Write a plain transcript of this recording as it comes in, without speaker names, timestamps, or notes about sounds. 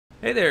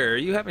Hey there, are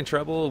you having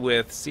trouble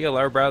with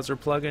CLR browser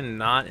plugin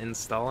not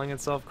installing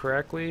itself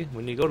correctly?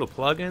 When you go to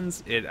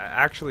plugins, it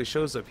actually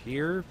shows up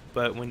here,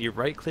 but when you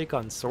right click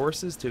on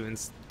sources to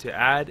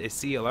add a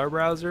CLR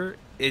browser,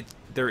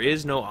 there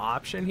is no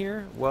option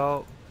here.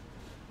 Well,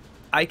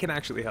 I can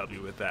actually help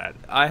you with that.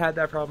 I had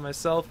that problem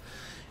myself,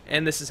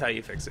 and this is how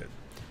you fix it.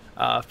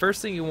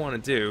 First thing you want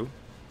to do,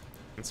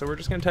 and so we're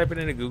just going to type it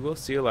into Google,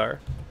 CLR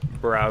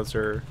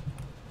browser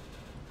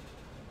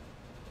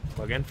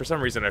plugin. For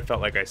some reason I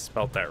felt like I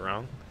spelt that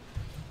wrong.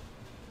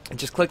 And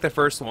just click the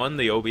first one,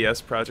 the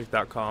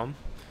obsproject.com.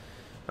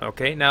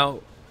 Okay, now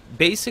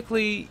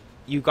basically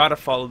you got to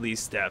follow these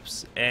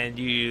steps, and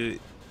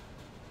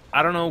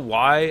I don't know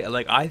why,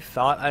 like I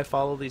thought I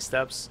followed these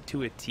steps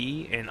to a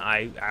T and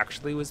I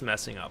actually was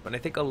messing up, and I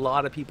think a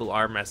lot of people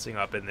are messing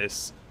up in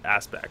this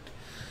aspect.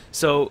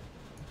 So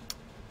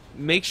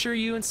make sure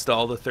you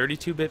install the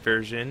 32-bit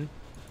version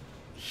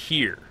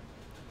here.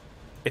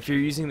 If you're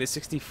using the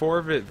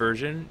 64-bit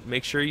version,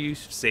 make sure you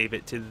save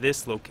it to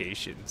this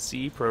location,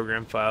 C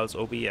Program Files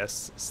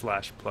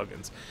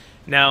OBS/plugins.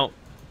 Now,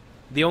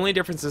 the only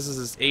difference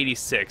is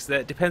 86.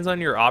 That depends on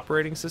your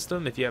operating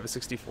system, if you have a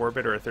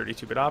 64-bit or a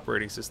 32-bit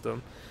operating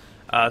system.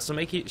 So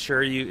make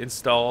sure you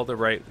install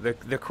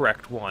the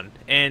correct one.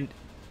 And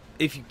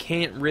if you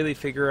can't really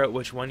figure out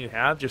which one you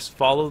have, just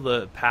follow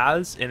the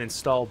paths and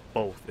install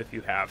both if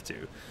you have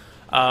to.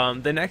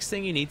 The next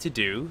thing you need to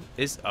do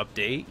is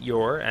update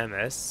your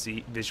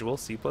Visual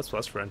C++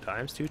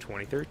 runtimes to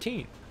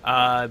 2013.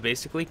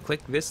 Basically,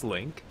 click this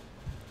link,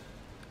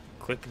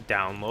 click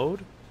download,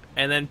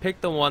 and then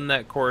pick the one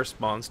that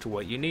corresponds to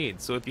what you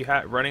need. So if you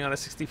have running on a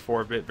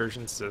 64-bit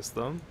version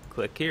system,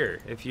 click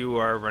here. If you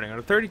are running on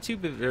a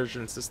 32-bit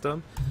version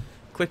system,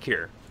 click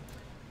here.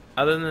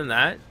 Other than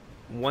that,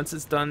 once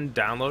it's done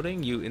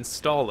downloading, you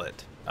install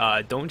it.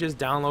 Don't just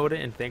download it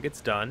and think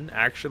it's done.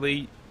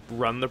 Actually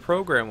run the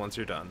program once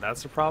you're done.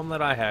 That's the problem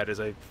that I had, is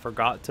I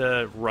forgot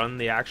to run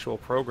the actual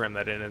program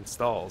that it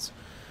installs.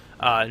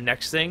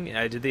 Next thing,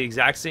 I did the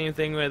exact same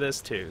thing with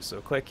this too.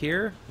 So click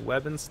here,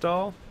 web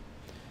install.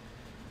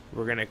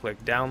 We're gonna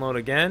click download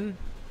again.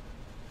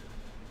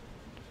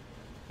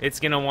 It's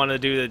gonna want to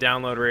do the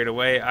download right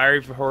away.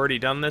 I've already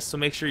done this, so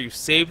make sure you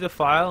save the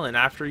file, and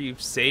after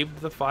you've saved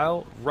the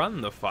file,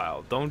 run the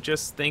file. Don't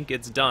just think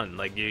it's done,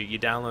 like you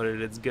downloaded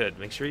it, it's good.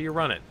 Make sure you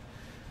run it.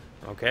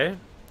 Okay?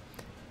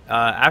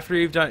 After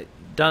you've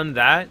done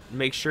that,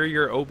 make sure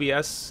your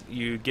OBS,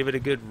 you give it a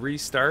good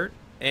restart,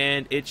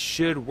 and it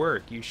should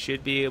work. You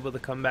should be able to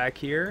come back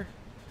here,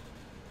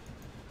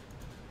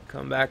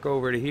 come back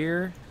over to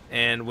here,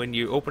 and when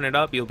you open it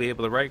up, you'll be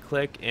able to right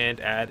click and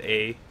add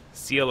a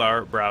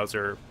CLR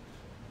browser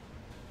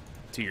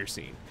to your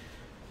scene.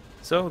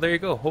 So there you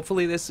go.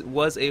 Hopefully this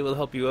was able to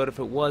help you out. If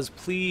it was,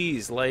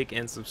 please like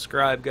and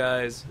subscribe,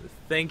 guys.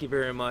 Thank you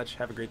very much.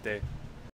 Have a great day.